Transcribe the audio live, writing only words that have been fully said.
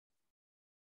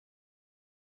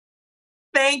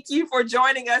Thank you for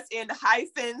joining us in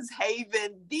Hyphens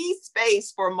Haven, the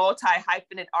space for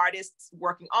multi-hyphenate artists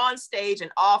working on stage and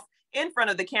off, in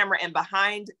front of the camera and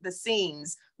behind the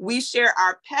scenes. We share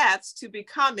our paths to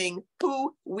becoming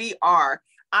who we are.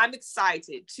 I'm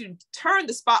excited to turn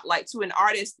the spotlight to an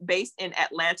artist based in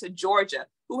Atlanta, Georgia,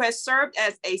 who has served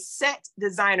as a set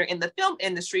designer in the film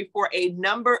industry for a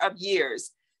number of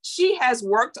years. She has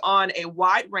worked on a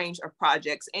wide range of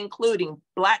projects, including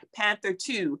Black Panther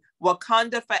 2,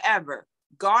 Wakanda Forever,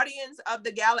 Guardians of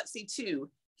the Galaxy 2,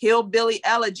 Hillbilly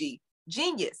Elegy,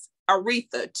 Genius,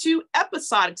 Aretha, 2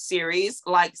 episodic series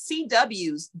like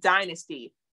CW's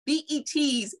Dynasty,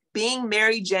 BET's Being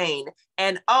Mary Jane,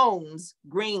 and OWN's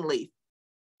Greenleaf.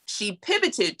 She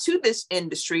pivoted to this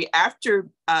industry after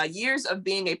years of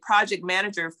being a project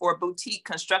manager for boutique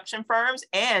construction firms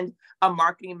and a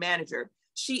marketing manager.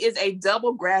 She is a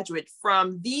double graduate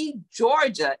from the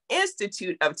Georgia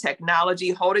Institute of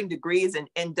Technology, holding degrees in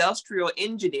industrial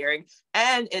engineering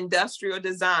and industrial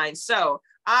design. So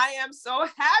I am so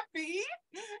happy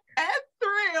and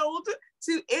thrilled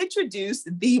to introduce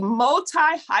the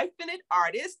multi-hyphenate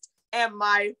artist and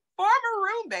my former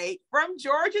roommate from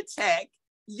Georgia Tech,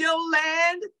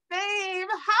 Yolande Thame.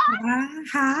 Hi.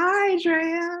 Hi,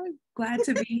 Drea. Glad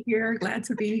to be here. Glad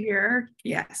to be here.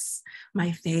 Yes,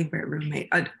 my favorite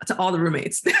roommate. To all the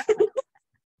roommates. This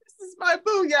is my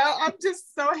boo, y'all. I'm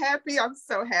just so happy. I'm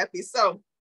so happy. So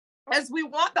as we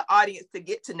want the audience to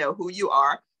get to know who you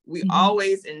are, we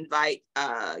always invite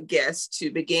guests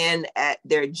to begin at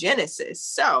their genesis.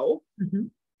 So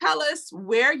tell us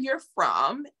where you're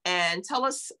from and tell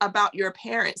us about your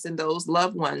parents and those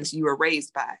loved ones you were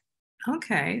raised by.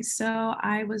 Okay, so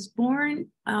I was born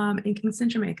in Kingston,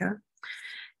 Jamaica,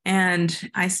 and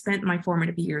I spent my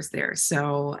formative years there.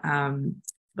 So,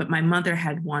 but my mother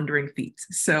had wandering feet,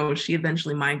 so she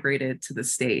eventually migrated to the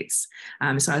States.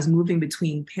 So I was moving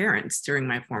between parents during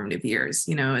my formative years,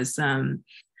 you know, as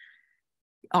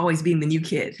always being the new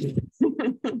kid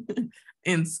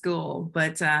in school.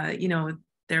 But, you know,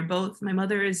 they're both, my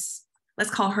mother is, let's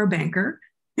call her banker.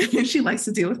 She likes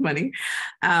to deal with money,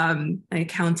 an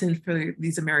accountant for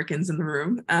these Americans in the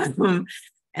room.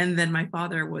 And then my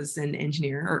father was an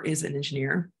engineer, or is an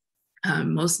engineer,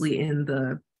 mostly in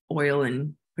the oil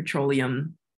and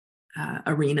petroleum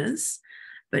arenas.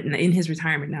 But in his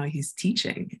retirement now, he's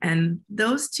teaching. And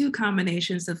those two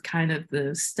combinations of kind of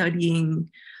the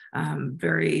studying,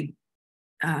 very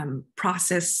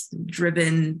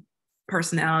process-driven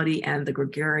personality and the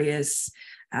gregarious,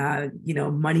 you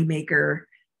know, moneymaker,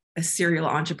 a serial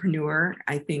entrepreneur.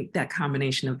 I think that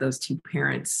combination of those two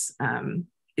parents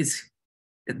is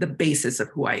the basis of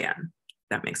who I am. If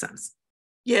that makes sense.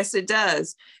 Yes, it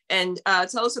does. And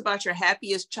tell us about your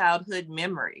happiest childhood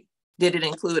memory. Did it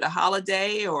include a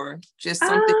holiday or just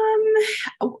something?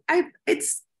 I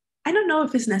don't know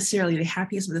if it's necessarily the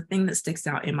happiest, but the thing that sticks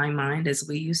out in my mind is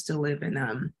we used to live in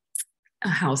a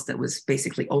house that was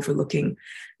basically overlooking,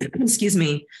 excuse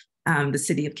me, the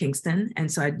city of Kingston.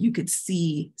 And so you could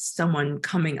see someone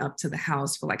coming up to the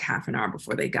house for like half an hour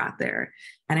before they got there.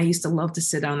 And I used to love to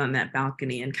sit down on that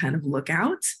balcony and kind of look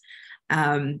out.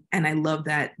 And I love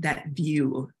that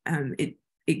view.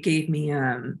 It gave me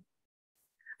an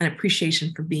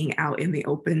appreciation for being out in the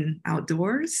open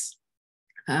outdoors,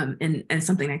 and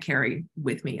something I carry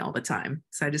with me all the time.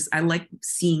 So I like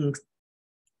seeing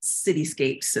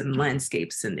cityscapes and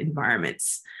landscapes and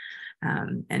environments,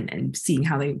 and seeing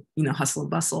how they, you know, hustle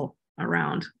and bustle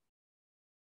around.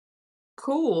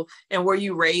 Cool. And were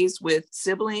you raised with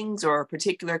siblings or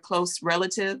particular close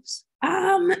relatives?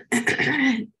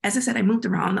 As I said, I moved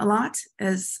around a lot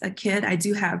as a kid. I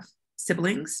do have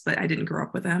siblings, but I didn't grow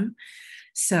up with them.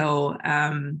 So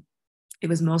it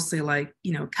was mostly like,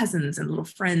 you know, cousins and little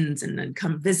friends, and then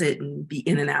come visit and be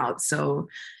in and out. So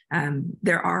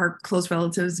there are close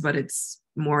relatives, but it's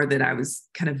more that I was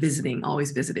kind of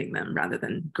always visiting them rather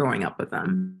than growing up with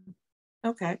them.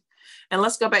 Okay. And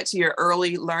let's go back to your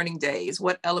early learning days.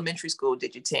 What elementary school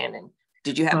did you attend? And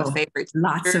did you have a favorite teacher?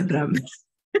 Lots of them.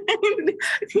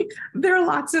 There are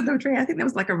lots of them, Trey. I think that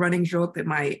was like a running joke that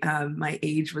my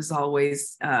age was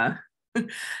always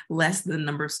less than the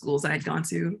number of schools I had gone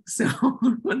to. So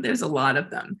there's a lot of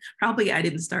them. Probably I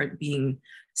didn't start being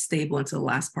stable until the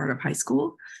last part of high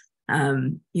school.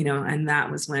 You know, and that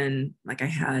was when like I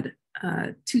had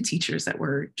 2 teachers that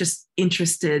were just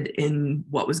interested in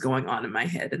what was going on in my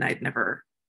head. And I'd never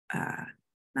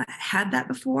not had that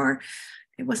before.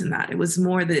 It wasn't that. It was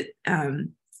more that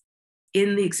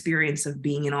in the experience of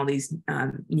being in all these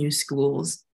new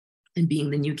schools, and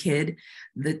being the new kid,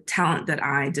 the talent that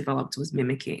I developed was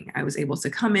mimicking. I was able to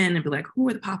come in and be like, who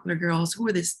are the popular girls? Who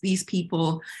are these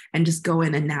people? And just go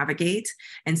in and navigate.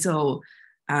 And so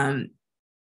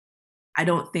I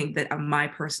don't think that my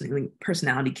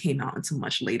personality came out until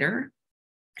much later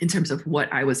in terms of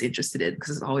what I was interested in, because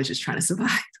I was always just trying to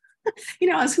survive.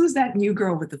 As who's that new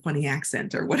girl with the funny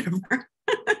accent or whatever.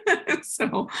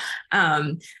 So,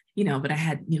 but I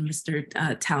had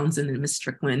Mr. Townsend and Miss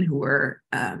Strickland, who were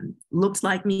looked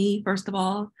like me, first of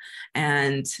all,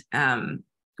 and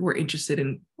were interested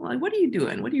in, well, what are you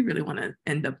doing? What do you really want to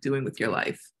end up doing with your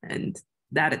life? And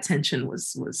that attention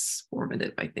was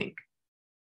formative, I think.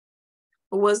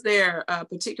 Was there a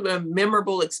particular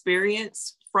memorable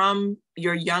experience from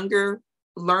your younger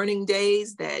learning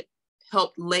days that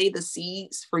helped lay the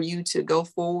seeds for you to go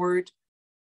forward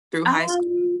through high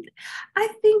school? I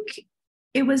think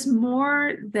it was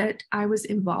more that I was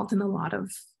involved in a lot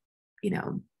of,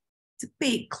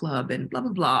 debate club and blah,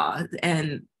 blah, blah.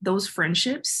 And those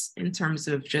friendships, in terms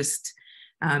of just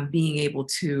being able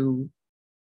to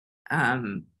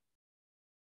form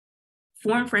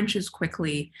friendships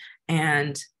quickly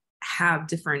and have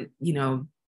different,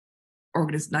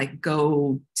 like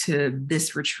go to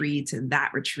this retreat and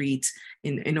that retreat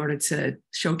in order to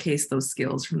showcase those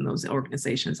skills from those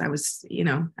organizations. I was,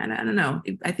 and I don't know,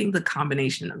 I think the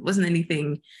combination, it wasn't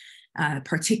anything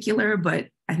particular, but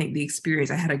I think the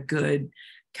experience, I had a good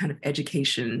kind of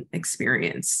education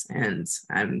experience, and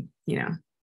I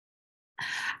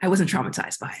wasn't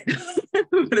traumatized by it,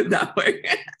 put it that way.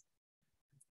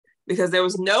 Because there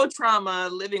was no trauma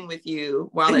living with you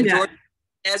while at Georgia.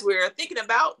 As we were thinking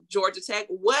about Georgia Tech,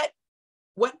 what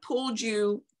pulled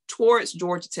you towards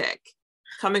Georgia Tech?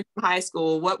 Coming from high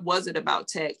school, what was it about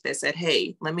Tech that said,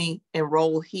 hey, let me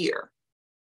enroll here?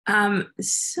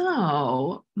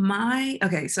 So my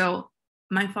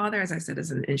father, as I said,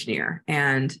 is an engineer,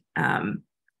 and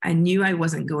I knew I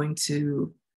wasn't going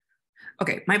to,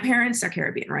 my parents are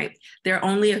Caribbean, right? There are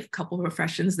only a couple of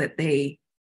professions that they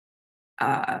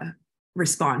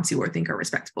respond to or think are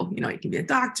respectable. You can be a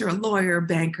doctor, a lawyer,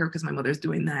 banker, because my mother's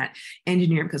doing that,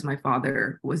 engineer, because my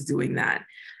father was doing that.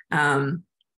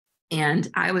 And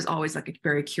I was always like a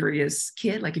very curious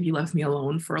kid. Like if you left me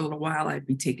alone for a little while, I'd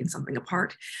be taking something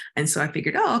apart. And so I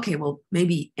figured, well,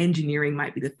 maybe engineering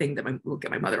might be the thing that will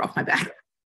get my mother off my back.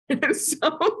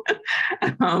 So,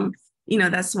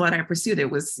 that's what I pursued.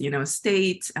 It was,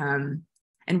 state. And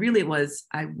really it was,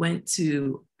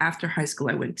 after high school,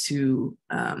 I went to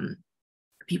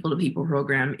people-to-people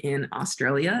program in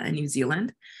Australia and New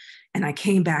Zealand. And I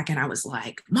came back and I was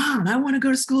like, Mom, I want to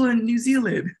go to school in New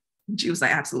Zealand. And she was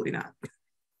like, absolutely not.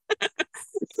 And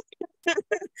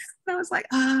I was like,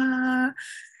 I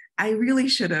really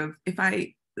should have, if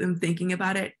I am thinking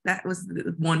about it, that was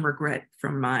the one regret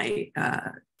from my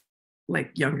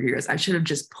younger years. I should have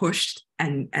just pushed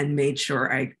and made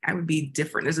sure I would be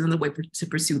different. There's another way to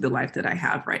pursue the life that I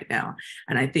have right now.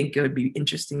 And I think it would be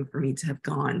interesting for me to have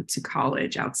gone to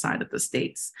college outside of the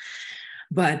States.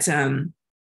 But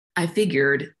I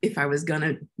figured if I was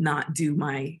gonna not do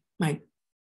my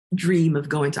dream of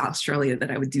going to Australia,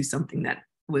 that I would do something that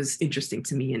was interesting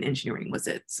to me, and engineering was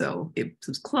it. So it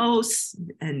was close,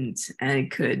 and I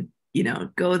could,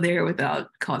 go there without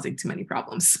causing too many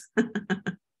problems.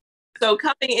 So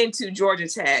coming into Georgia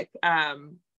Tech,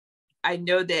 I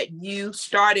know that you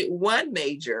started one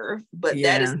major, but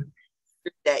that is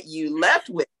that you left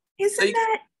with. Isn't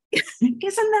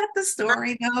that the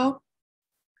story though?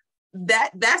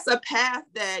 That's a path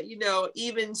that,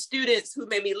 even students who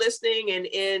may be listening and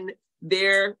in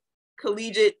their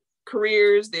collegiate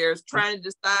careers, they're trying to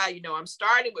decide, I'm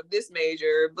starting with this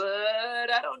major, but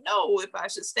I don't know if I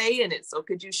should stay in it. So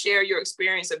could you share your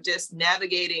experience of just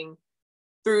navigating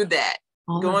through that?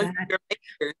 Going through your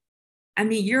major? I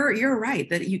mean, you're right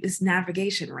that it's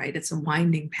navigation, right? It's a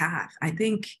winding path. I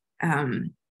think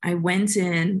I went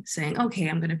in saying, okay,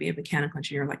 I'm going to be a mechanical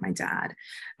engineer like my dad.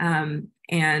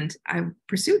 And I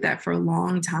pursued that for a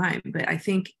long time. But I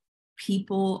think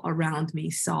people around me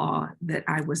saw that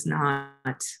I was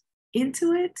not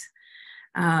into it.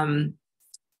 And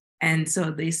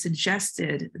so they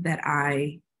suggested that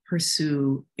I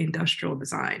pursue industrial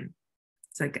design.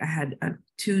 It's like I had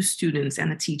 2 students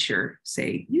and a teacher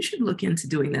say, you should look into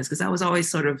doing this. Because I was always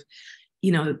sort of,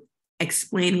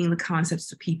 explaining the concepts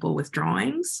to people with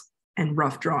drawings and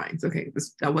rough drawings. Okay,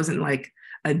 I wasn't like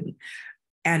an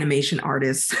animation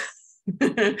artist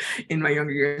in my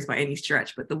younger years by any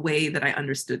stretch, but the way that I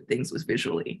understood things was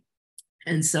visually.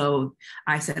 And so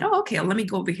I said, okay, let me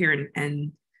go over here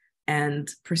and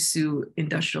pursue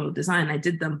industrial design. I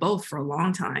did them both for a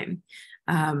long time.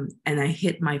 And I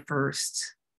hit my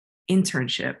first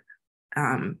internship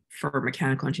for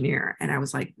mechanical engineer. And I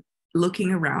was like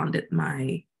looking around at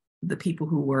the people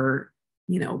who were,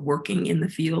 working in the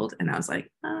field. And I was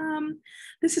like,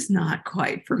 this is not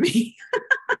quite for me.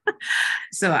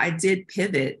 So I did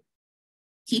pivot,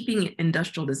 keeping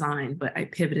industrial design, but I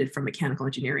pivoted from mechanical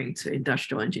engineering to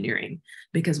industrial engineering,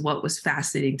 because what was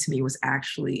fascinating to me was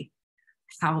actually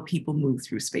how people move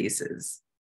through spaces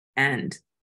and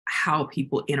how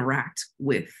people interact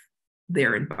with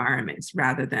their environments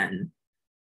rather than,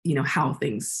 how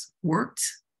things worked.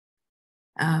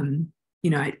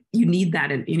 You need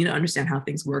that, and you need to understand how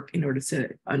things work in order to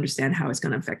understand how it's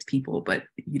going to affect people, but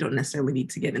you don't necessarily need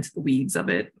to get into the weeds of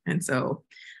it. And so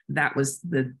that was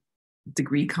the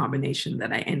degree combination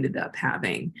that I ended up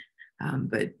having.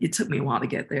 But it took me a while to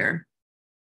get there.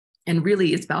 And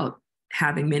really, it's about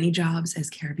having many jobs, as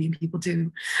Caribbean people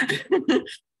do.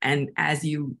 And as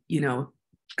you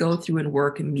go through and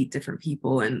work and meet different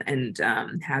people and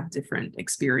have different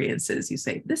experiences, you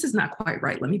say, this is not quite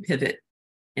right, let me pivot.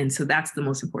 And so that's the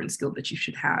most important skill that you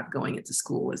should have going into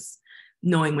school, is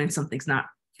knowing when something's not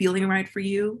feeling right for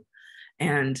you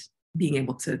and being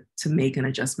able to make an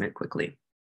adjustment quickly.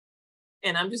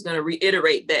 And I'm just going to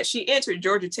reiterate that she entered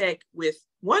Georgia Tech with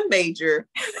one major,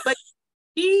 but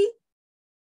she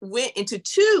went into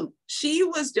two. She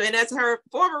was doing, as her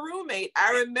former roommate,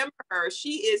 I remember her,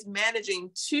 she is managing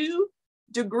 2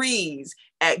 degrees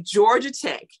at Georgia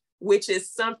Tech, which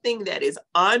is something that is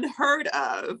unheard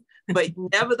of. But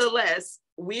nevertheless,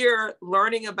 we're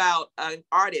learning about an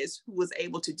artist who was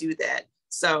able to do that.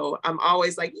 So I'm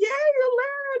always like, yeah,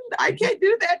 Yolande, I can't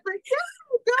do that, but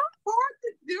yeah, go forth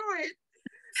to do it.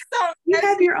 So you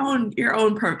have your own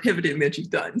pivoting that you've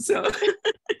done. So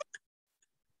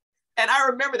and I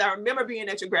remember that. I remember being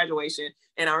at your graduation,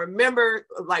 and I remember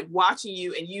like watching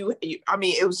you, and you, I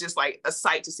mean, it was just like a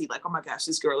sight to see, like, oh my gosh,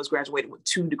 this girl is graduated with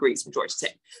 2 degrees from Georgia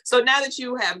Tech. So now that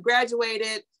you have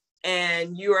graduated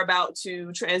and you're about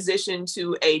to transition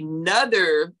to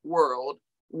another world,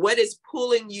 what is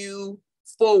pulling you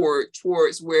forward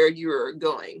towards where you're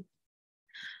going?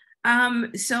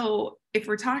 So if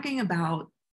we're talking about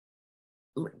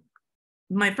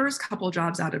my first couple of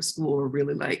jobs out of school were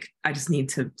really like, I just need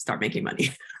to start making money,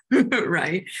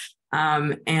 right?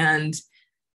 And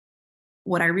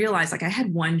what I realized, like I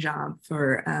had one job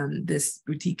for this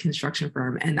boutique construction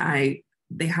firm, and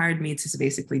they hired me to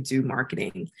basically do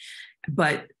marketing.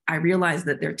 But I realized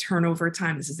that their turnover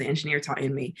time, this is the engineer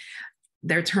in me,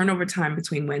 their turnover time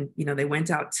between when, they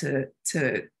went out to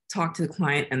talk to the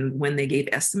client and when they gave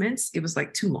estimates, it was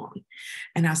like too long.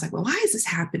 And I was like, well, why is this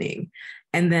happening?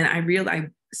 And then I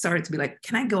started to be like,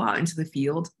 can I go out into the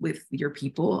field with your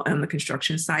people on the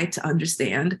construction site to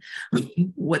understand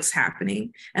what's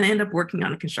happening? And I end up working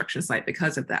on a construction site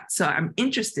because of that. So I'm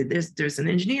interested. There's an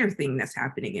engineer thing that's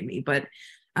happening in me, but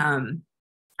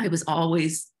I was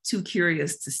always too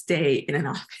curious to stay in an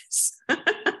office.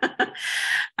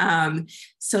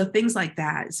 So things like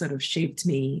that sort of shaped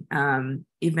me.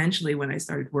 Eventually, when I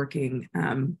started working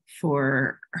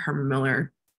for Herman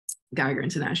Miller Geiger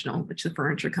International, which is a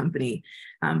furniture company,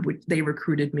 they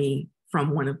recruited me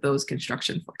from one of those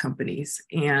construction companies.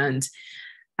 And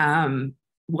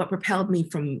what propelled me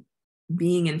from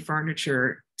being in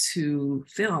furniture to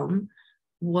film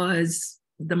was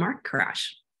the market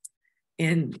crash.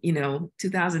 In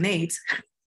 2008,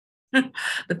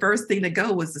 the first thing to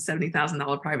go was the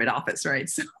 $70,000 private office, right?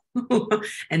 So,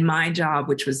 and my job,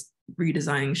 which was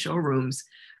redesigning showrooms,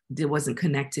 it wasn't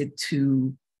connected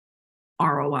to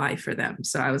ROI for them.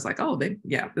 So I was like, oh,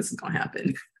 this is going to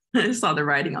happen. I saw the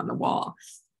writing on the wall.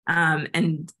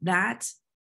 And that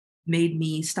made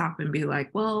me stop and be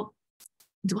like, well,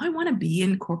 do I want to be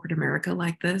in corporate America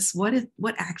like this? What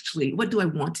do I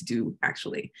want to do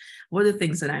actually? What are the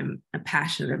things that I'm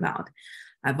passionate about?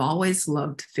 I've always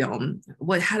loved film.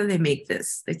 How do they make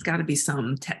this? It's got to be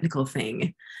some technical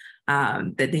thing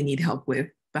that they need help with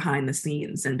behind the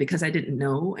scenes. And because I didn't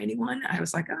know anyone, I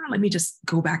was like, let me just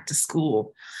go back to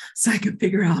school so I can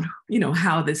figure out,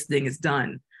 how this thing is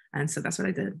done. And so that's what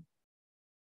I did.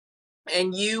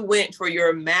 And you went for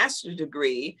your master's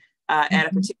degree at a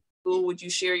particular school. Would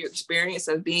you share your experience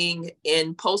of being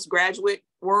in postgraduate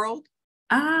world?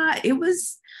 It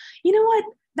was, you know what?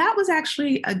 That was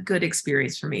actually a good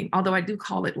experience for me, although I do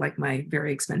call it like my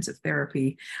very expensive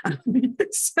therapy.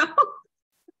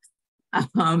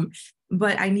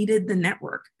 But I needed the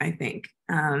network, I think.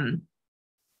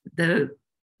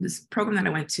 This program that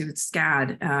I went to,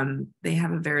 SCAD, they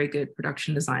have a very good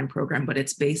production design program, but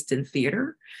it's based in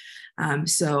theater.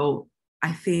 So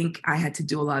I think I had to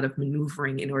do a lot of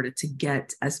maneuvering in order to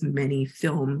get as many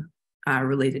film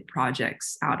related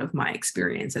projects out of my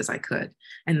experience as I could.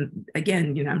 And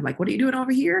again, I'm like, what are you doing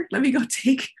over here? Let me go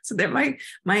take. So that my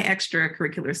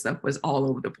extracurricular stuff was all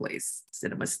over the place.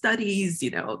 Cinema studies,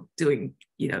 doing,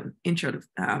 intro to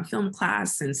film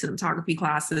class and cinematography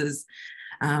classes,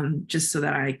 just so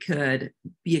that I could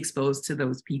be exposed to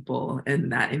those people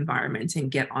and that environment and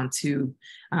get onto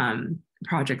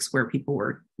projects where people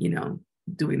were,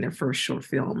 doing their first short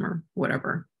film or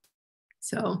whatever.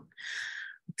 So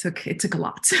it took a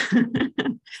lot,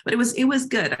 but it was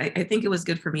good. I think it was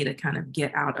good for me to kind of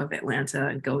get out of Atlanta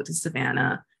and go to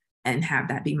Savannah and have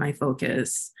that be my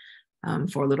focus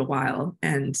for a little while,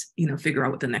 and figure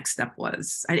out what the next step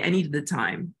was. I needed the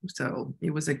time, so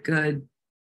it was a good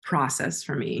process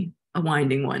for me, a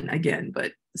winding one again,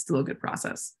 but still a good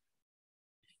process.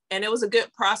 And it was a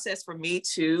good process for me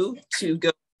too, to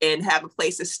go and have a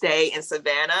place to stay in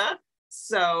Savannah.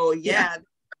 So yeah.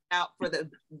 Out for the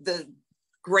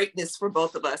greatness for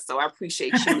both of us. So I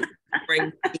appreciate you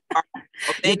bringing the art.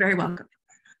 You're very welcome.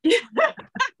 You are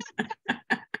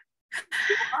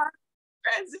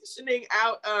transitioning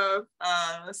out of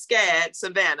SCAD,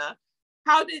 Savannah.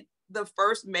 How did the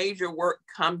first major work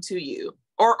come to you?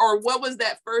 Or what was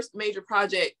that first major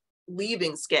project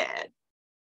leaving SCAD?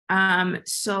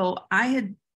 So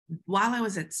while I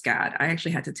was at SCAD, I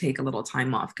actually had to take a little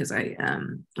time off because I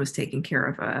was taking care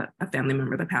of a family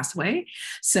member that passed away.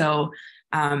 So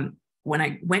when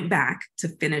I went back to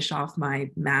finish off my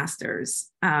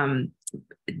master's,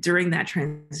 during that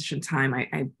transition time,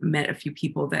 I met a few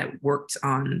people that worked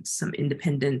on some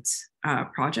independent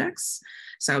projects.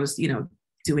 So I was,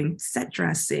 doing set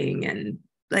dressing and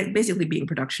like basically being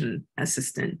production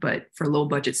assistant, but for low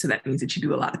budget. So that means that you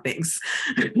do a lot of things,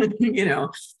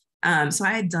 So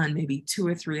I had done maybe 2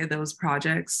 or 3 of those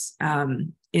projects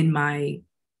in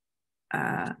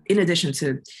addition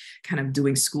to kind of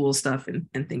doing school stuff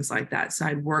and things like that. So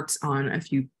I worked on a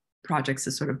few projects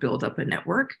to sort of build up a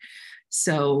network.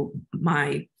 So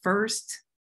my first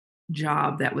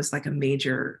job that was like a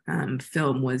major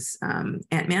film was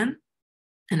Ant-Man.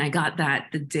 And I got that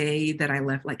the day that I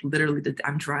left, like literally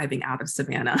I'm driving out of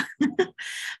Savannah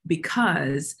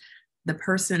because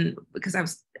I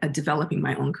was developing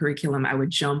my own curriculum, I would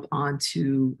jump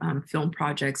onto film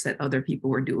projects that other people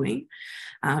were doing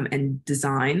and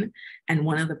design. And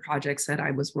one of the projects that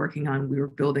I was working on, we were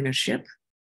building a ship,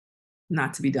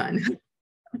 not to be done,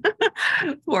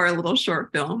 for a little short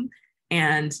film.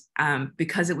 And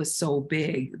because it was so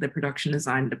big, the production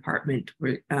design department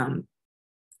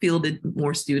fielded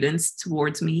more students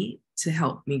towards me to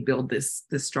help me build this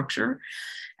structure.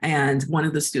 And one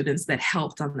of the students that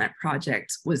helped on that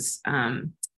project was art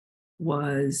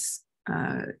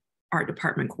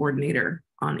department coordinator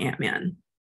on Ant-Man,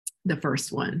 the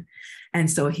first one. And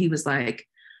so he was like,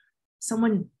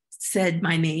 someone said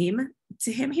my name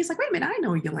to him. He's like, wait a minute, I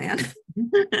know Yolande.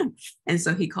 And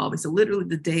so he called me. So literally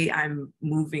the day I'm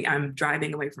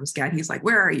driving away from SCAD, he's like,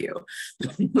 where are you?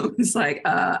 He's like,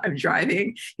 I'm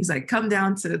driving. He's like, come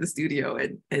down to the studio.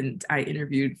 And I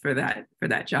interviewed for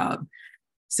that job.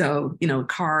 So,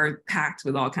 car packed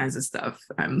with all kinds of stuff.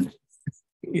 I'm,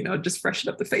 just freshen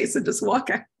up the face and just walk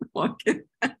in.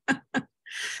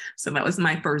 So that was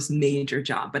my first major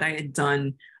job, but I had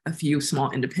done a few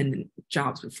small independent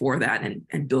jobs before that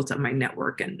and built up my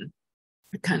network and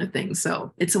kind of thing.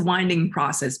 So it's a winding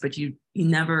process, but you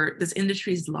never, this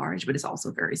industry is large, but it's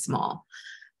also very small.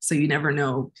 So you never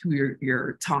know who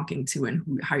you're talking to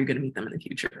and how you're going to meet them in the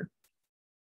future.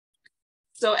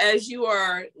 So as you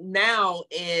are now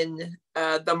in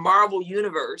the Marvel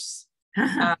universe,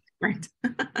 right?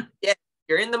 Yeah,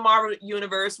 you're in the Marvel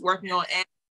universe working on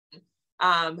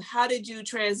Ant-Man. How did you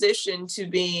transition to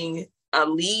being a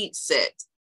lead set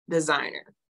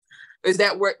designer? Is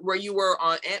that where you were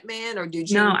on Ant-Man, or did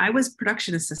you? No, I was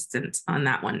production assistant on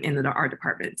that one in the art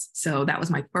department. So that was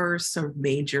my first sort of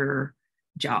major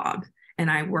job. And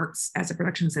I worked as a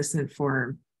production assistant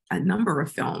for a number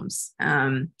of films.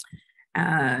 And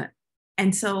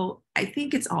so I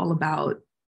think it's all about,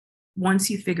 once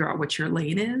you figure out what your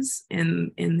lane is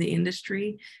in the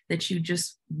industry, that you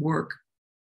just work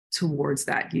towards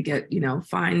that. You get,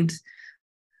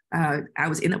 I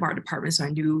was in the art department, so I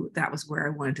knew that was where I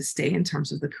wanted to stay in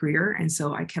terms of the career. And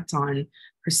so I kept on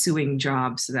pursuing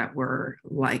jobs that were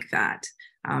like that,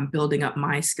 building up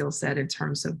my skill set in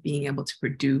terms of being able to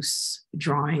produce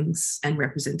drawings and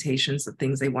representations of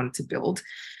things they wanted to build.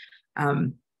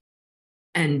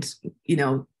 And,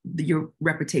 your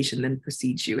reputation then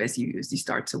precedes you as you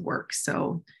start to work.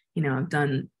 So, I've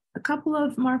done a couple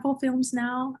of Marvel films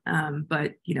now,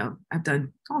 but, I've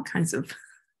done all kinds of,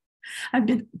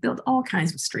 built all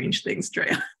kinds of strange things,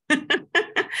 Drea.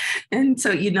 And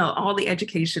so, you know, all the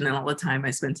education and all the time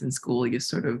I spent in school, you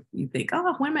think,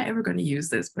 oh, when am I ever going to use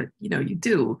this? But, you know, you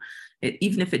do it,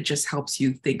 even if it just helps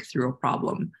you think through a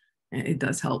problem, it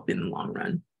does help in the long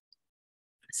run.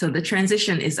 So the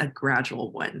transition is a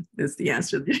gradual one, is the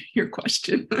answer to your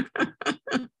question.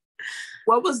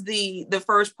 What was the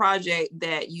first project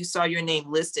that you saw your name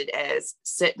listed as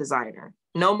set designer?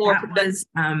 No more.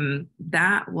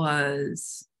 That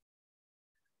was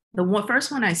the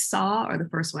first one I saw, or the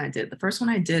first one I did. The first one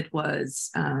I did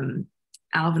was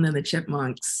Alvin and the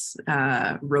Chipmunks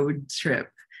road trip.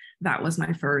 That was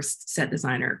my first set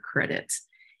designer credit.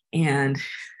 And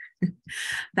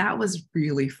that was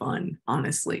really fun,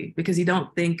 honestly, because you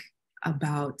don't think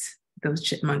about those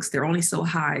chipmunks. They're only so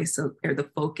high. So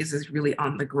the focus is really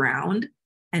on the ground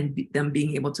and them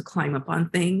being able to climb up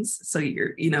on things. So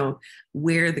you're, you know,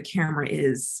 where the camera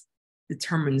is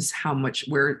determines how much,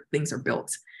 where things are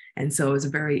built. And so it was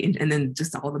and then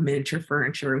just all the miniature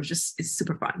furniture, it's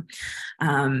super fun.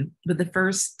 But the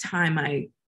first time I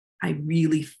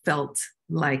really felt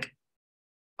like,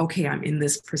 okay, I'm in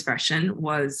this profession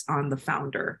was on The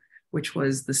Founder, which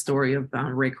was the story of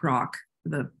Ray Kroc,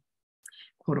 the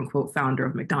quote unquote founder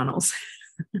of McDonald's.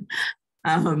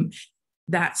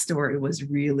 That story was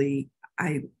really,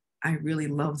 I really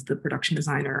loved the production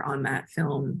designer on that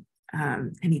film.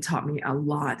 And he taught me a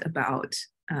lot about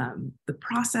the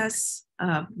process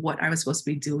of what I was supposed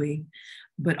to be doing,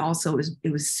 but also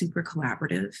it was super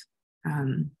collaborative.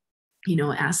 You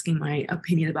know, asking my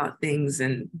opinion about things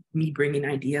and me bringing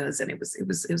ideas, and it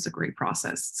was a great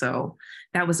process. So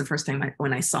that was the first time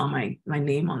when I saw my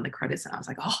name on the credits, and I was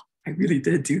like, oh, I really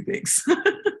did do things.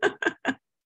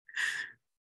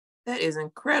 That is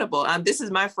incredible. This is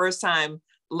my first time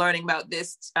learning about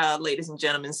this, ladies and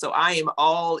gentlemen. So I am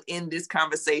all in this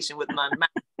conversation with my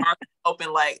mouth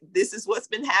open, like, this is what's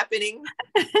been happening.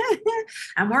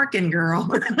 I'm working, girl.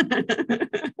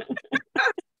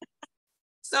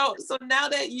 So now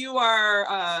that you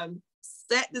are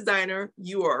set designer,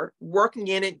 you are working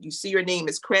in it, you see your name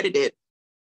is credited.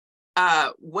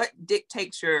 What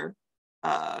dictates your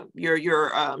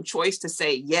choice to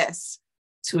say yes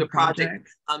to a project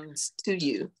comes to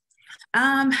you?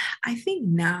 I think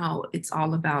now it's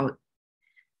all about,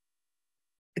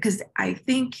 because I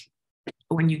think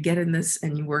when you get in this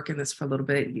and you work in this for a little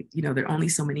bit, you know, there are only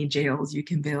so many jails you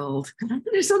can build.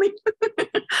 There's only,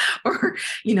 or,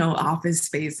 you know, office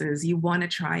spaces. You want to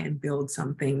try and build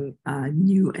something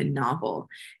new and novel.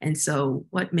 And so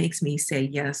what makes me say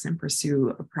yes and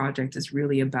pursue a project is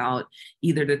really about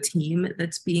either the team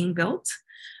that's being built,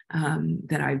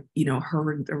 that I've, you know,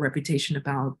 heard a reputation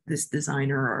about this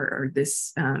designer or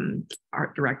this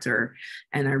art director,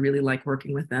 and I really like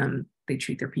working with them. They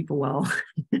treat their people well.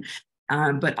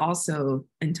 But also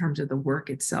in terms of the work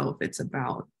itself, it's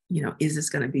about, you know, is this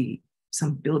going to be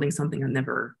building something I've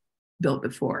never built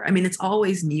before? I mean, it's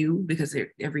always new because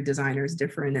every designer is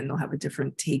different and they'll have a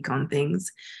different take on things.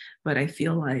 But I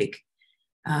feel like,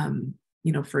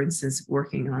 you know, for instance,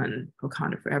 working on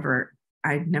Wakanda Forever,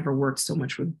 I'd never worked so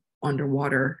much with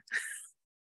underwater.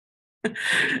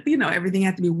 You know, everything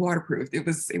had to be waterproof. It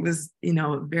was, you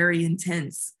know, very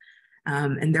intense.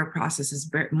 And their process is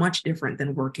very much different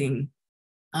than working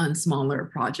on smaller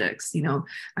projects. You know,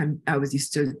 I was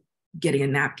used to getting a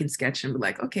napkin sketch and be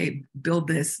like, okay, build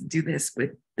this, do this.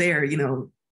 But there, you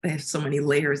know, they have so many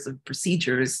layers of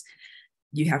procedures.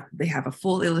 They have a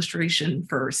full illustration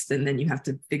first, and then you have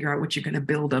to figure out what you're going to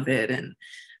build of it, and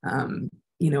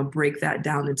you know, break that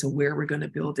down into where we're going to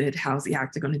build it. How's the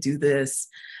actor going to do this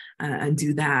and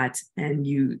do that? And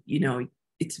you know,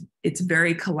 it's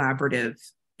very collaborative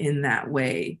in that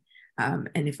way. And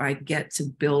if I get to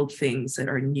build things that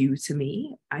are new to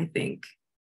me, I think,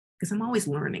 because I'm always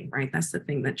learning, right? That's the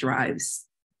thing that drives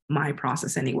my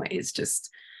process anyway. It's just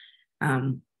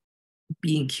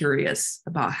being curious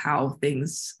about how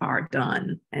things are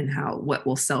done and what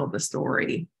will sell the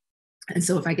story. And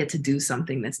so if I get to do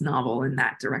something that's novel in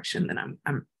that direction, then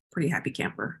I'm pretty happy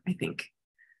camper, I think.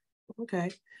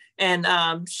 Okay. And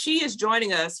she is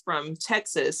joining us from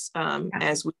Texas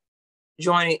as we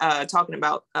talking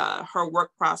about her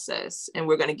work process, and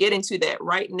we're going to get into that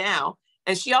right now.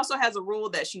 And she also has a rule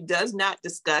that she does not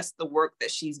discuss the work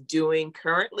that she's doing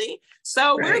currently.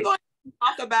 So We're going to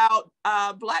talk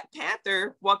about Black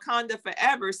Panther Wakanda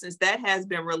Forever, since that has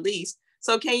been released.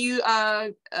 So can you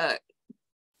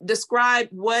describe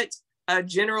what a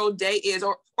general day is,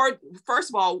 or first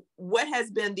of all, what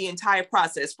has been the entire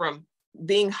process from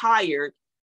being hired?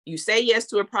 You say yes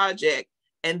to a project,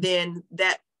 and then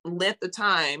that length of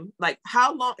time, like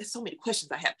how long? There's so many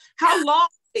questions I have. How long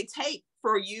did it take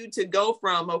for you to go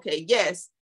from, okay, yes,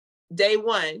 day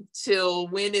one till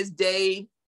when is day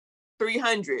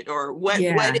 300 or what?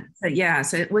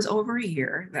 So it was over a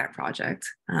year, that project.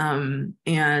 And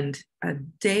a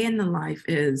day in the life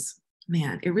is,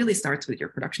 man, it really starts with your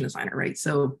production designer, right?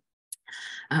 So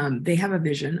they have a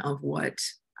vision of what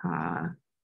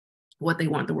they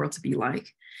want the world to be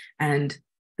like. And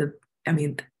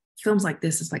films like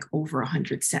this is like over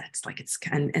 100 sets, like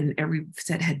and every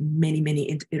set had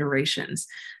many iterations.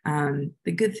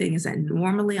 The good thing is that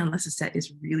normally, unless a set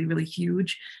is really, really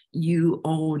huge, you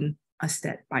own a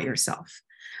set by yourself.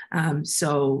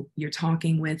 So you're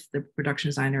talking with the production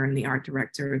designer and the art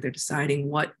director. They're deciding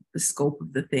what the scope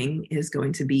of the thing is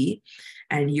going to be,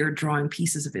 and you're drawing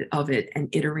pieces of it and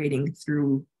iterating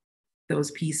through those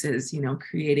pieces,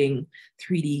 creating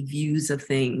 3D views of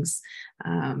things,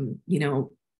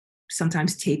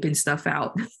 sometimes taping stuff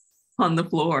out on the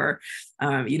floor,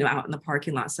 out in the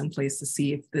parking lot someplace to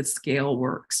see if the scale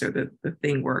works or the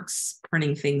thing works,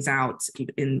 printing things out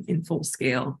in full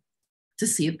scale to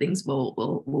see if things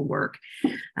will work.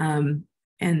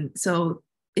 And so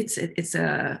it's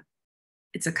a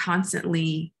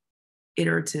constantly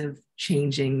iterative,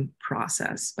 changing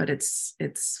process, but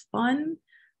it's fun.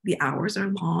 The hours are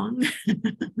long.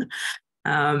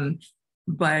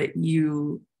 But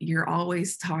you're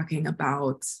always talking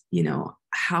about,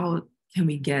 how can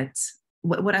we get,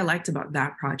 what I liked about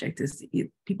that project is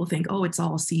people think, oh, it's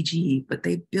all CG, but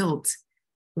they built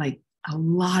like a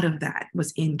lot of that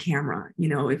was in camera.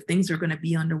 If things are going to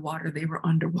be underwater, they were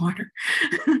underwater.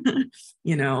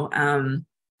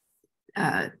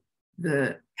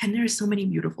 And there's so many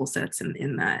beautiful sets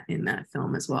in that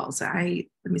film as well. So let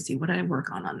me see, what did I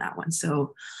work on that one?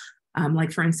 So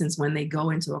like for instance, when they go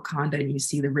into Wakanda and you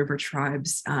see the River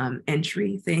Tribe's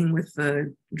entry thing with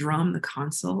the drum, the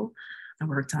console, I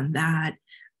worked on that.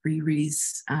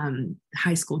 Riri's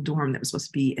high school dorm that was supposed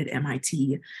to be at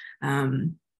MIT.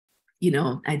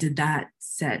 I did that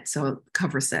set, so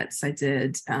cover sets. I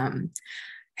did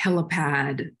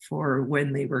helipad for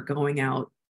when they were going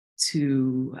out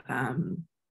to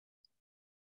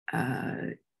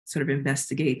sort of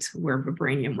investigate where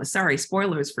vibranium was. Sorry,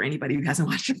 spoilers for anybody who hasn't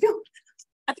watched the film.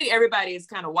 I think everybody has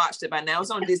kind of watched it by now.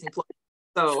 It's on Disney Plus,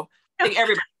 so I think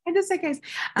everybody. In just in case,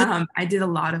 I did a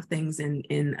lot of things in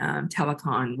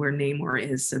Telecon where Namor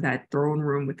is, so that throne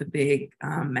room with the big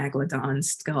Megalodon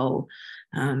skull.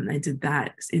 I did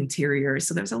that interior.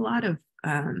 So there's a lot of,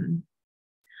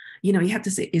 you have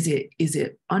to say, is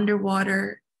it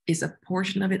underwater? Is a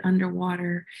portion of it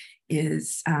underwater?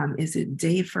 Is it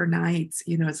day for night?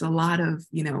 It's a lot of,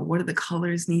 what do the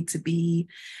colors need to be?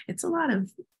 It's a lot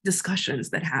of discussions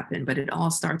that happen, but it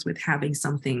all starts with having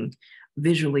something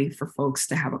visually for folks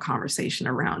to have a conversation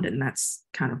around. And that's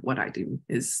kind of what I do,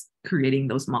 is creating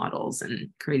those models and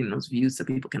creating those views so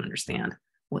people can understand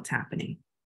what's happening.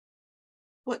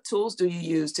 What tools do you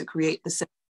use to create the set?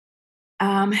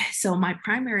 So my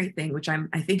primary thing, which I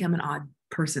think I'm an odd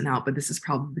person out, but this is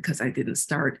probably because I didn't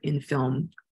start in film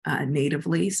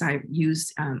natively. So I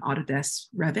used Autodesk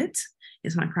Revit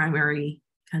is my primary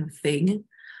kind of thing,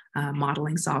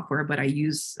 modeling software, but I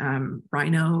use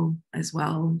Rhino as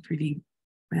well, 3D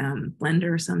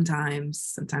Blender sometimes.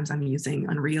 Sometimes I'm using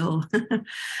Unreal.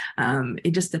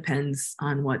 It just depends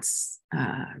on what's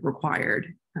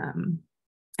required. And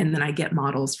then I get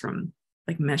models from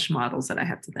like mesh models that I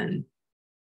have to then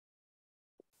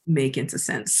make into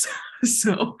sense.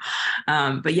 So,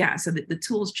 but yeah, so the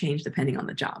tools change depending on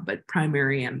the job, but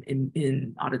primary I'm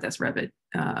in Autodesk Revit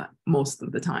most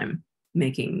of the time,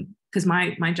 because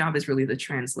my job is really to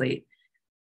translate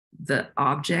the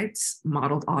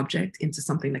modeled object into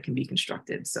something that can be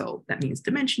constructed. So that means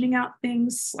dimensioning out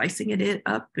things, slicing it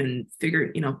up and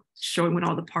showing what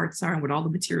all the parts are and what all the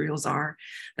materials are.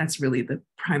 That's really the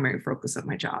primary focus of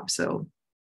my job. So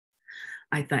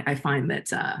I find that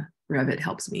Revit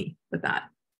helps me with that.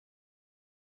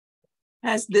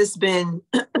 Has this been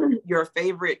your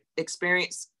favorite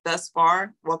experience thus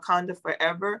far, Wakanda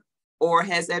Forever? Or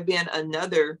has there been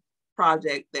another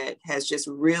project that has just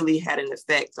really had an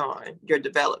effect on your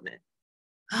development?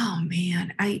 Oh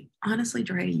man, I honestly,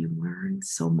 Dre, you learn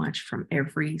so much from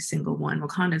every single one.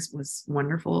 Wakanda's was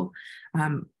wonderful.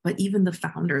 But even the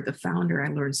founder, I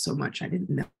learned so much. I didn't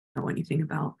know anything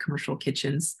about commercial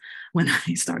kitchens when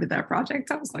I started that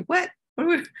project. I was like, what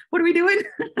are we doing?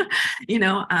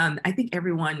 I think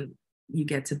everyone you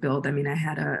get to build. I mean, I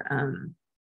had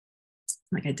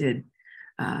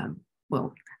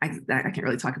I can't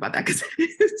really talk about that because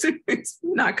it's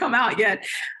not come out yet.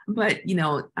 But,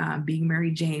 being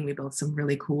Mary Jane, we built some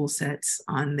really cool sets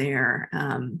on there.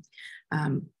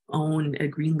 Own a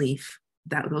Greenleaf,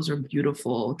 those are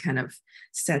beautiful kind of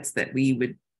sets that we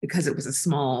would because it was a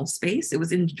small space. It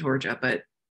was in Georgia, but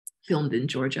filmed in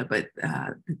Georgia, but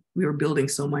we were building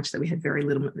so much that we had very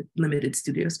little limited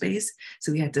studio space.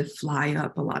 So we had to fly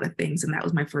up a lot of things. And that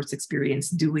was my first experience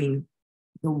doing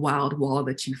the wild wall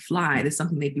that you fly. That's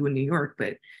something they do in New York,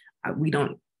 but we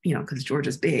don't, because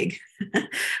Georgia's big.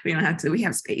 We don't have to, we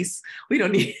have space. We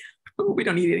don't need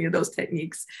any of those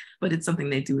techniques, but it's something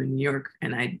they do in New York.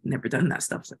 And I'd never done that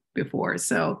stuff before.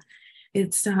 So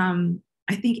it's,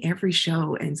 I think every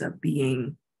show ends up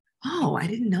being, oh, I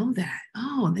didn't know that.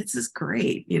 Oh, this is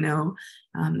great.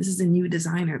 This is a new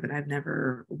designer that I've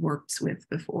never worked with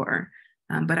before.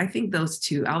 But I think those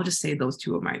two, I'll just say those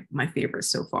two are my favorites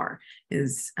so far,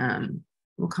 is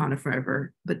Wakanda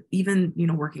Forever. But even,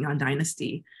 working on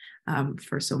Dynasty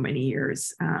for so many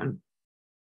years,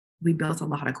 we built a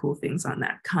lot of cool things on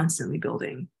that, constantly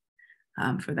building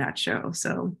for that show.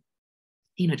 So,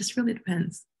 it just really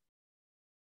depends.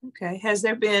 Okay. Has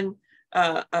there been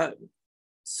a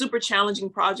super challenging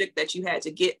project that you had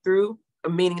to get through,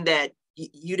 meaning that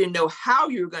you didn't know how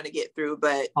you were going to get through,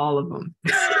 but all of them?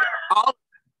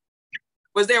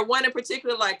 Was there one in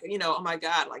particular, like, oh my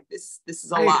God, like this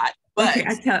is a lot? But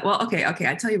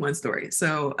I tell you one story.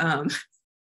 So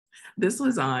this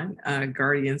was on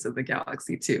Guardians of the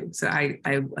Galaxy 2. So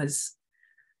I was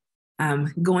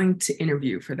going to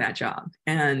interview for that job,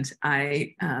 and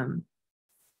I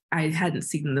hadn't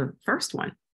seen the first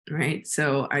one, right?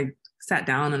 So I sat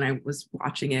down and I was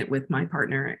watching it with my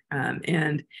partner,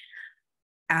 and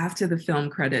after the film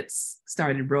credits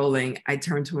started rolling, I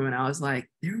turned to him and I was like,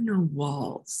 there are no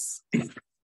walls. It's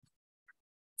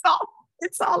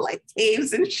all like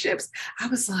caves and ships. I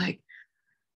was like,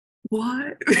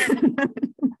 what?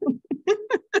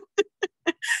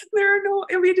 There are no,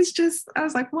 it's just, I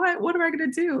was like, what am I going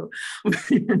to do?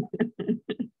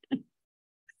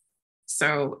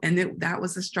 So, and that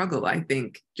was a struggle, I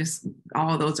think, just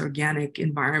all those organic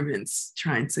environments,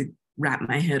 trying to wrap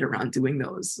my head around doing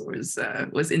those was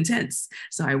intense.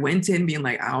 So I went in being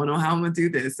like, I don't know how I'm gonna do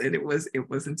this, and it was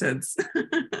intense.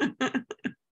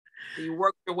 You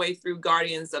worked your way through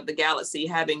Guardians of the Galaxy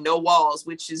having no walls,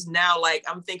 which is now like,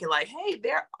 I'm thinking like, hey,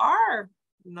 there are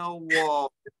no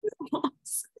walls.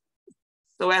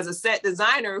 So as a set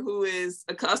designer who is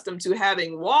accustomed to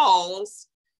having walls,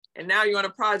 and now you're on a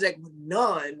project with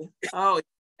none, oh,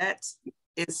 that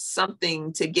is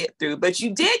something to get through. But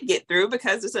you did get through,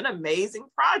 because it's an amazing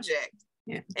project.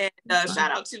 Yeah. And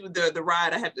shout out to the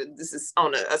ride. This is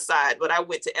on a side, but I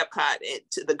went to Epcot and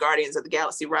to the Guardians of the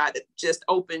Galaxy ride that just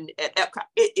opened at Epcot.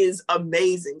 It is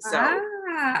amazing. So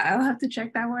I'll have to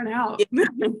check that one out.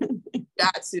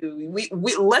 Got to. We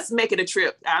let's make it a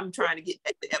trip. I'm trying to get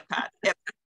at the Epcot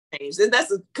change. And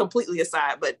that's completely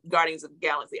aside, but Guardians of the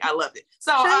Galaxy, I love it.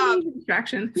 So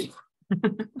distraction.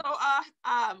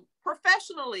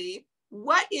 Professionally,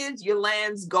 what is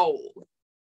Yolande's goal?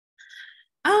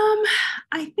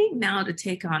 I think now to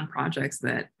take on projects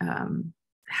that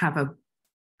have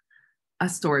a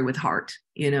story with heart,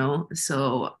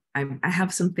 So I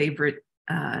have some favorite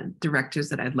directors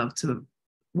that I'd love to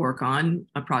work on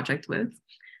a project with.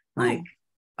 Like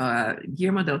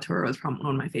Guillermo del Toro is probably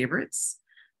one of my favorites.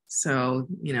 So,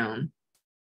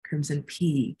 Crimson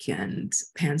Peak and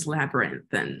Pan's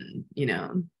Labyrinth, and,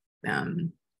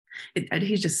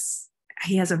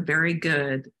 he has a very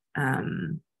good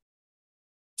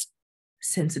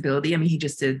sensibility. I mean, he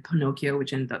just did Pinocchio,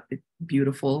 which ended up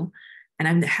beautiful. And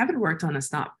I haven't worked on a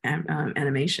stop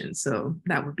animation, so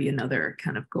that would be another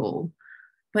kind of goal.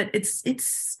 But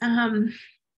it's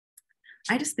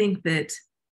I just think that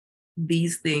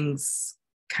these things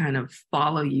kind of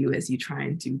follow you as you try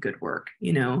and do good work,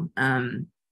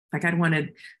 like I'd want to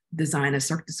design a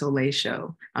Cirque du Soleil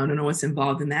show. I don't know what's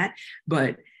involved in that,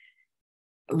 but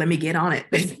let me get on it.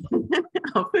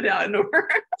 I'll put it out in the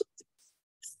world.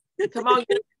 Come on,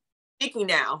 you're speaking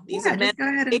now. These are just go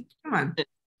ahead and come on.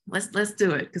 Let's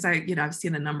do it, because I've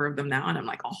seen a number of them now, and I'm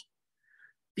like, oh,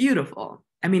 beautiful.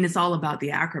 I mean, it's all about the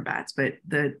acrobats, but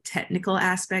the technical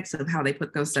aspects of how they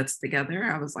put those sets together,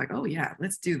 I was like, oh yeah,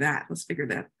 let's do that. Let's figure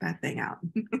that thing out.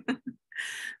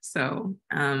 So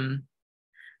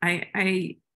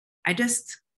I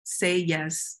just say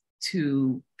yes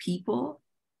to people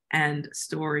and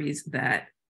stories that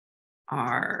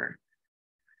are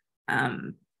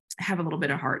have a little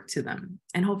bit of heart to them,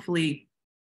 and hopefully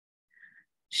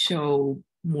show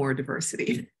more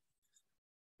diversity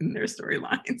in their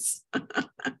storylines.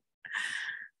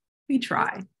 We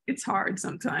try. It's hard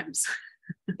sometimes.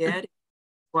 Yeah.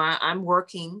 Well, I'm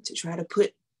working to try to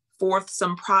put forth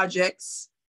some projects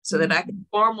so that I can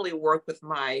formally work with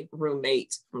my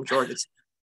roommate from Georgia.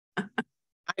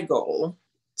 My goal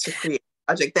to create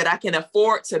a project that I can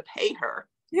afford to pay her.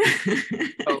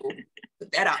 So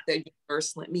put that out there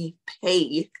first. Let me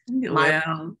pay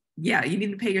Well, yeah, you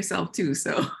need to pay yourself too.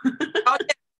 So oh,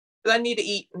 yeah. I need to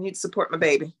eat. I need to support my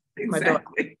baby, my daughter.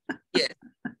 Yeah.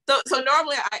 So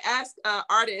normally I ask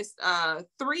artists,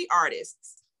 3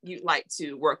 artists you'd like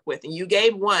to work with, and you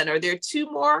gave 1. Are there 2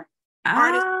 more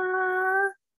artists?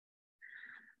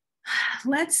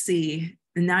 Let's see.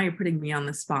 And now you're putting me on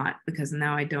the spot because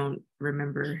now I don't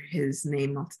remember his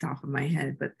name off the top of my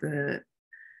head, but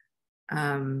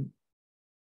I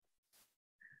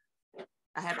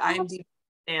have IMDb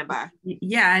standby.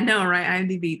 Yeah, I know, right?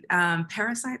 IMDb.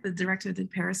 Parasite, the director did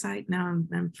Parasite. Now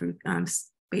I'm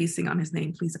spacing on his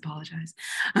name. Please apologize.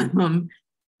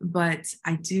 But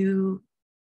I do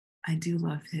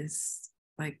love his,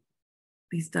 like,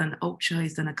 he's done Ocha,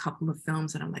 he's done a couple of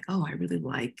films, and I'm like, oh, I really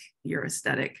like your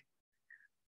aesthetic.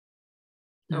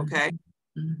 Okay.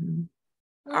 Mm-hmm.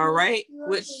 All right.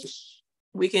 Which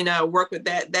we can work with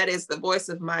that. That is the voice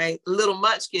of my little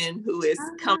munchkin who is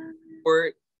coming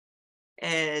forward,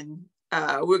 and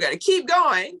we're going to keep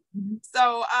going. Mm-hmm.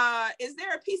 So is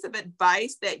there a piece of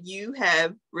advice that you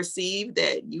have received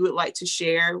that you would like to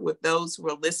share with those who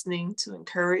are listening to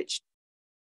encourage?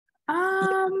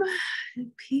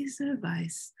 Piece of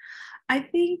advice. I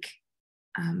think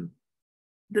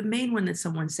the main one that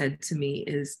someone said to me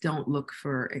is don't look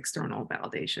for external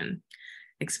validation,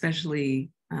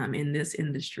 especially in this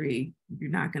industry.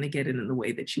 You're not going to get it in the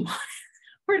way that you want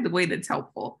or the way that's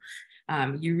helpful.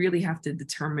 You really have to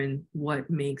determine what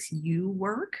makes you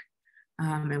work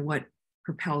and what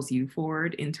propels you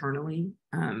forward internally,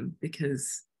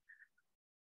 because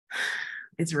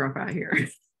it's rough out here.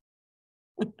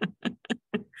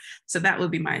 So that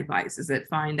would be my advice, is that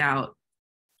find out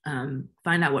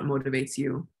what motivates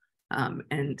you,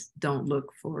 and don't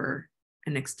look for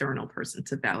an external person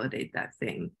to validate that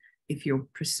thing. If you're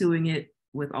pursuing it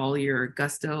with all your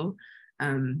gusto,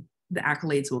 the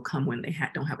accolades will come when they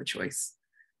don't have a choice.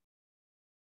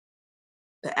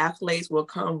 The accolades will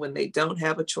come when they don't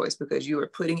have a choice, because you are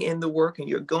putting in the work and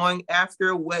you're going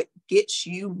after what gets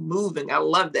you moving. I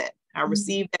love that. I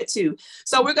received that too.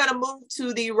 So we're going to move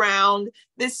to the round.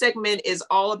 This segment is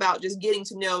all about just getting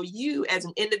to know you as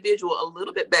an individual a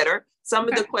little bit better. Some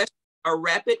of the questions are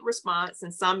rapid response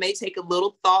and some may take a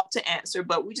little thought to answer,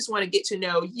 but we just want to get to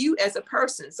know you as a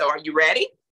person. So are you ready?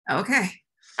 Okay.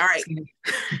 All right.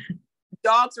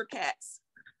 Dogs or cats?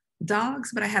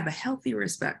 Dogs, but I have a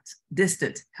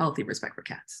distant, healthy respect for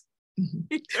cats.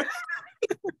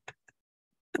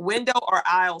 Window or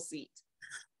aisle seat?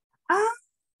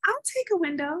 I'll take a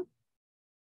window.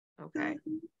 Okay.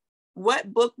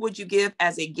 What book would you give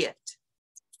as a gift?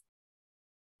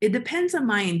 It depends on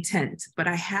my intent, but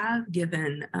I have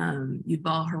given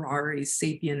Yuval Harari's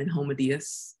Sapien and Homo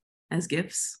Deus as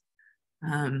gifts.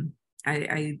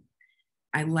 I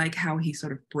like how he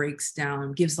sort of breaks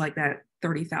down, gives like that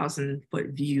 30,000 foot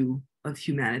view of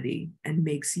humanity and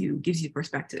gives you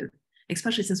perspective,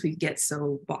 especially since we get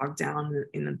so bogged down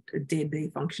in a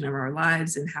day-to-day function of our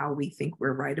lives and how we think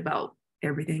we're right about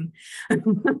everything.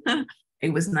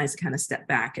 It was nice to kind of step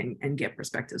back and get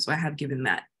perspective. So I have given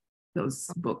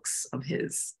those books of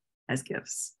his as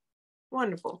gifts.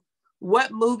 Wonderful.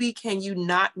 What movie can you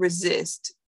not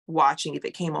resist watching if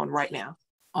it came on right now?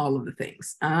 All of the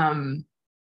things.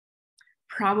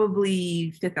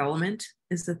 Probably Fifth Element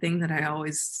is the thing that I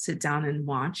always sit down and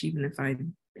watch, even if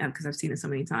because I've seen it so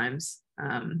many times.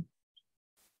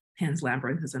 Pan's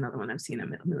Labyrinth is another one I've seen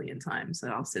a million times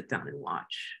that I'll sit down and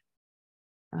watch.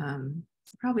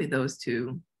 Probably those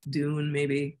 2. Dune,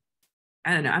 maybe.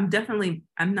 I don't know.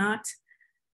 I'm not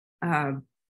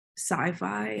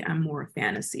sci-fi. I'm more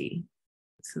fantasy.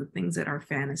 So the things that are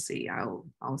fantasy,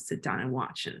 I'll sit down and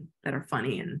watch, and that are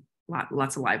funny and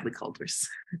lots of lively cultures.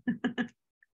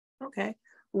 Okay.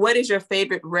 What is your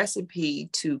favorite recipe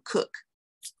to cook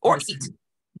or eat?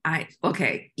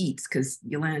 Eat, because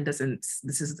Yolande doesn't.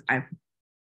 I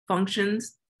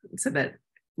functions so that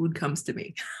food comes to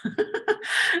me.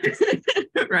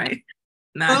 Right.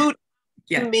 Food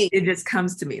to me. It just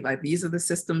comes to me. Like, these are the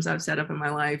systems I've set up in my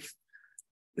life.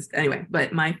 Anyway,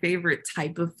 but my favorite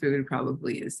type of food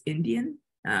probably is Indian,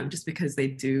 just because they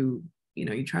do,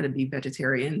 you try to be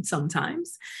vegetarian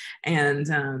sometimes,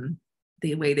 and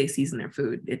the way they season their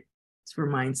food, it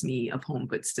reminds me of home,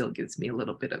 but still gives me a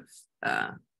little bit of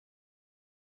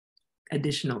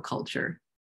additional culture.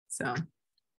 So.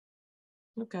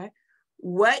 Okay.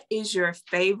 What is your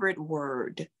favorite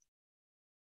word?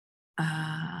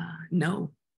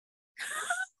 No.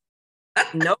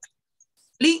 No.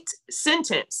 Complete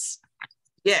sentence.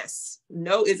 Yes.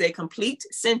 No is a complete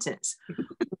sentence.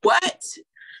 What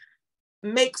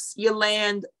makes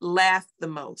Yolande laugh the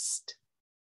most?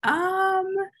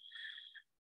 Um,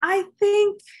 I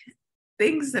think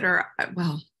things that are,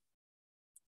 well,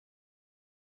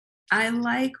 I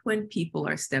like when people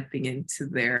are stepping into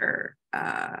their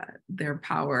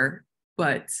power,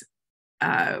 but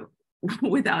uh,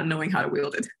 without knowing how to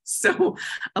wield it. So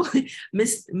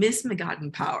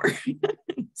misbegotten power.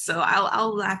 So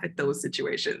I'll laugh at those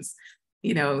situations.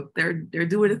 You know, they're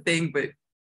doing a thing, but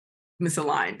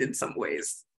misaligned in some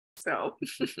ways. So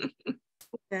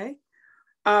Okay.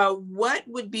 What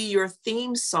would be your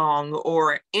theme song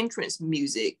or entrance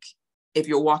music if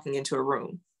you're walking into a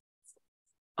room?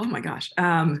 oh my gosh.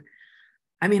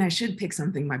 I mean, I should pick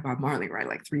something by Bob Marley, right?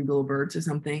 Like Three Little Birds or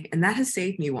something. And that has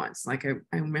saved me once. Like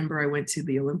I remember I went to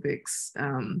the Olympics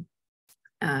in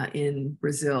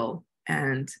Brazil,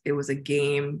 and it was a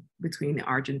game between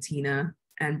Argentina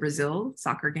and Brazil,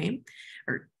 soccer game,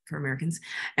 or for Americans.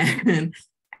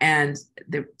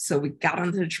 So we got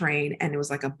onto the train, and it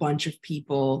was like a bunch of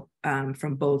people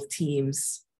from both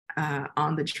teams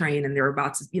on the train, and they were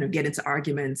about to, get into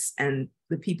arguments. And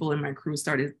the people in my crew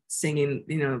started singing,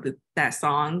 that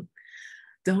song,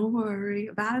 "Don't Worry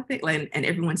About It," and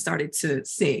everyone started to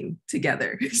sing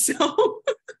together. So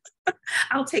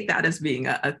I'll take that as being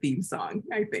a theme song,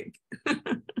 I think.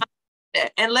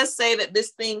 And let's say that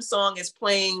this theme song is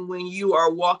playing when you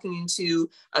are walking into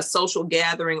a social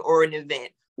gathering or an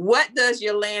event. What does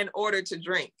Yolande order to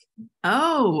drink?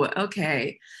 Oh,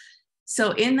 okay.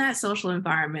 So in that social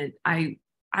environment, I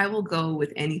will go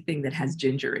with anything that has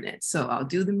ginger in it. So I'll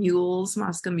do the mules,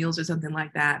 Moscow mules or something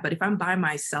like that. But if I'm by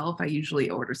myself, I usually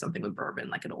order something with bourbon,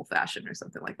 like an old fashioned or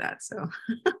something like that. So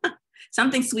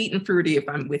something sweet and fruity if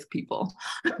I'm with people.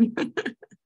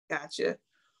 Gotcha.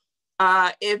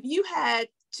 If you had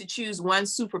to choose one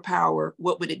superpower,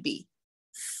 what would it be?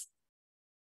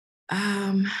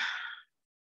 I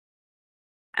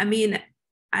mean,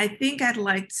 I think I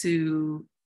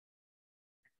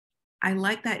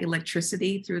like that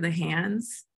electricity through the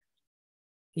hands.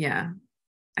 Yeah.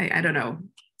 I don't know.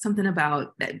 Something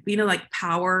about that, like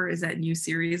Power is that new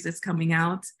series that's coming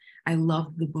out. I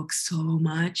love the book so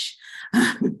much.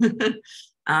 And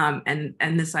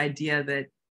this idea that,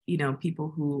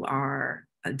 people who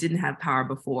didn't have power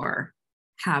before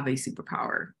have a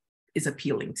superpower is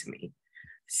appealing to me.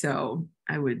 So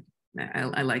I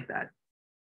like that.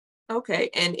 Okay.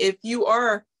 And if you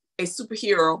are a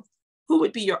superhero, who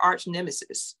would be your arch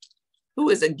nemesis? Who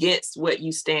is against what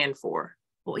you stand for?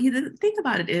 Well, the thing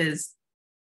about it is,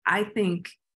 I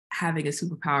think having a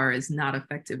superpower is not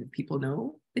effective if people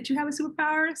know that you have a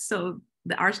superpower. So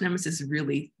the arch nemesis is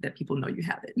really that people know you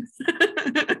have it.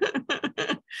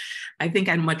 I think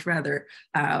I'd much rather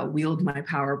wield my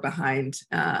power behind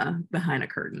a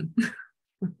curtain.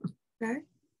 Okay.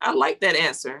 I like that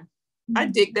answer. I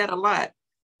dig that a lot.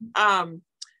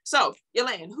 So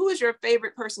Yolande, who is your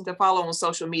favorite person to follow on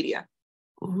social media?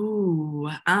 Ooh,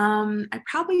 I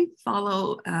probably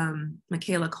follow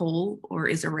Michaela Cole or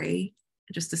Issa Rae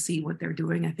just to see what they're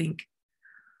doing. I think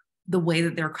the way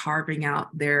that they're carving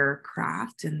out their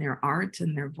craft and their art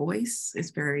and their voice is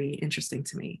very interesting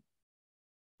to me.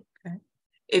 Okay.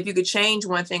 If you could change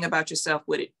one thing about yourself,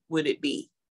 would it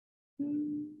be?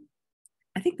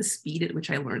 I think the speed at which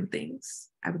I learn things.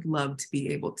 I would love to be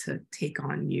able to take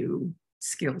on new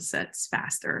skill sets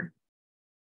faster.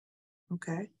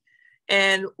 Okay.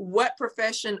 And what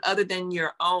profession other than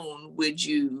your own would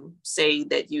you say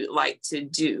that you'd like to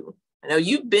do? I know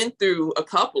you've been through a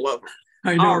couple of them.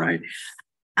 I know, right?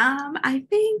 I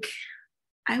think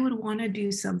I would want to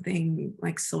do something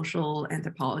like social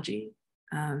anthropology.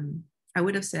 I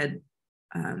would have said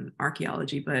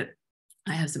archaeology, but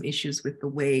I have some issues with the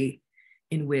way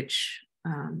in which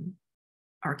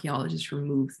archaeologists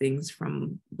remove things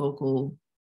from local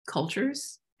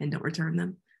cultures and don't return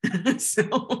them.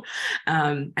 So,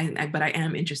 but I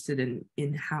am interested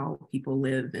in how people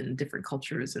live in different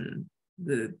cultures and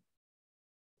the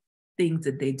things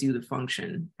that they do to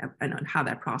function and on how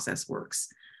that process works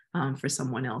for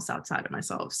someone else outside of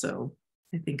myself. So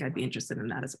I think I'd be interested in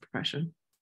that as a profession.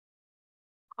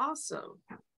 Awesome.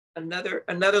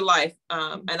 Another life.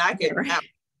 And I can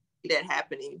see that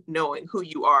happening, knowing who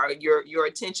you are. Your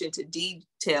attention to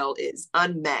detail is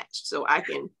unmatched. So I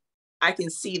can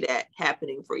see that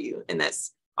happening for you. And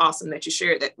that's awesome that you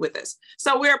shared that with us.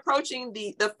 So we're approaching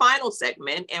the final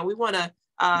segment, and we want to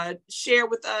share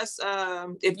with us,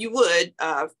 if you would,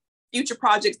 future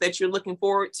projects that you're looking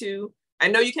forward to. I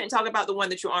know you can't talk about the one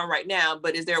that you're on right now,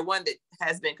 but is there one that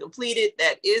has been completed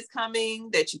that is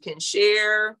coming that you can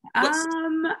share?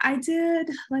 I did,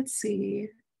 let's see.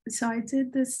 So I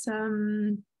did this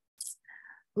Latin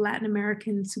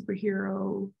American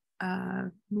superhero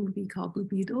movie called Blue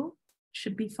Beetle.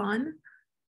 Should be fun.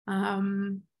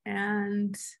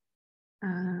 And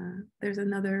there's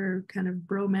another kind of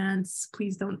bromance,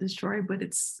 Please Don't Destroy, but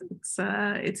it's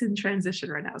in transition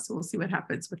right now, so we'll see what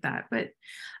happens with that. But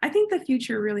I think the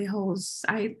future really holds.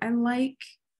 I like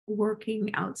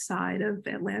working outside of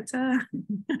Atlanta,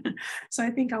 so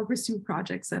I think I'll pursue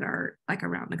projects that are like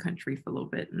around the country for a little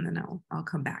bit, and then I'll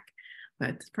come back.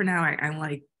 But for now, I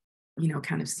like,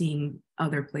 kind of seeing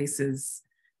other places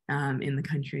in the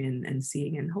country and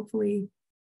seeing, and hopefully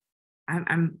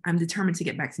I'm determined to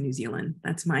get back to New Zealand.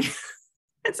 That's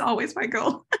it's always my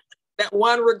goal. That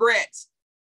one regret.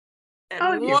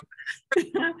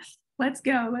 Let's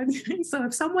go. So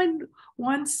if someone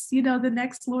wants, the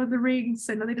next Lord of the Rings,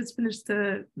 I know they just finished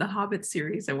the Hobbit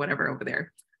series or whatever over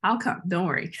there, I'll come. Don't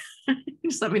worry.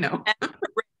 Just let me know.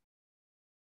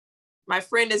 My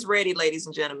friend is ready, ladies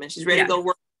and gentlemen. She's ready to go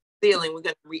work in New Zealand. We're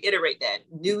going to reiterate that.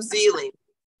 New Zealand.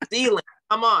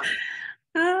 Come on.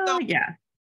 Yeah.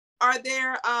 Are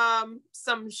there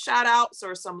some shout outs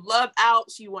or some love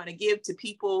outs you want to give to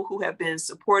people who have been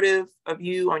supportive of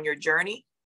you on your journey?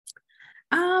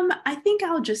 I think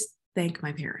I'll just thank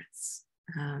my parents.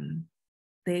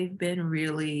 They've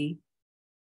been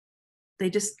they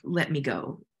just let me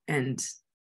go and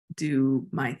do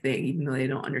my thing, even though they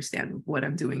don't understand what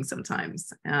I'm doing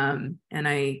sometimes. And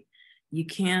I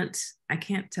can't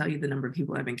tell you the number of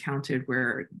people I've encountered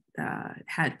where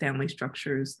had family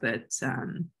structures that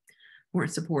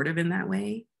weren't supportive in that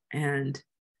way. And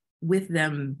with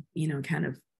them, kind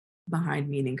of behind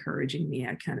me and encouraging me,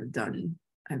 I've done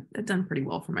pretty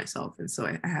well for myself. And so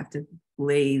I have to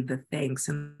lay the thanks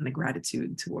and the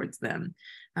gratitude towards them.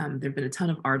 There've been a ton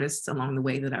of artists along the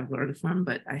way that I've learned from,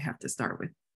 but I have to start with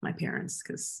my parents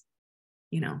because,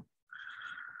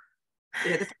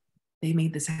 they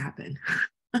made this happen.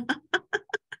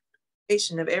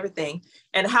 Of everything.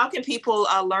 And how can people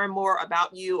learn more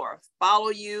about you or follow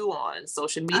you on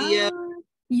social media?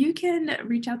 You can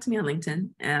reach out to me on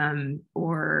LinkedIn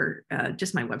or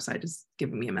just my website, just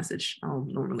giving me a message. I'll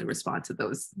normally respond to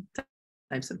those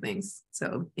types of things.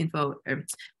 So info,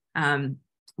 ythame.com,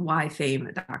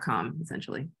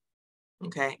 essentially.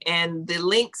 Okay. And the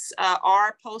links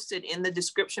are posted in the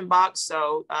description box.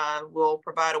 So we'll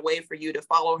provide a way for you to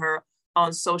follow her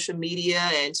on social media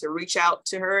and to reach out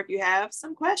to her if you have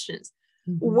some questions.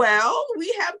 Mm-hmm. Well,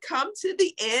 we have come to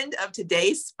the end of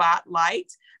today's Spotlight.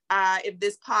 If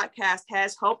this podcast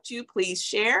has helped you, please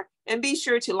share and be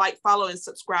sure to like, follow, and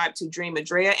subscribe to Dream of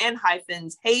Drea and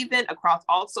Hyphens Haven across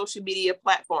all social media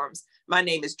platforms. My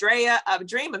name is Drea of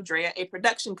Dream of Drea, a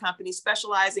production company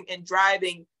specializing in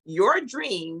driving your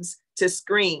dreams to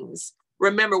screens.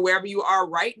 Remember, wherever you are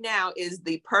right now is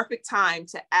the perfect time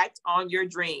to act on your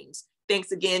dreams.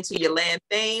 Thanks again to Yolande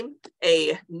Thame,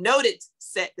 a noted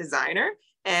set designer,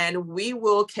 and we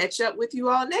will catch up with you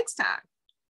all next time.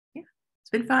 Yeah, it's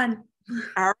been fun.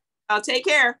 All right, I'll take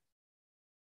care.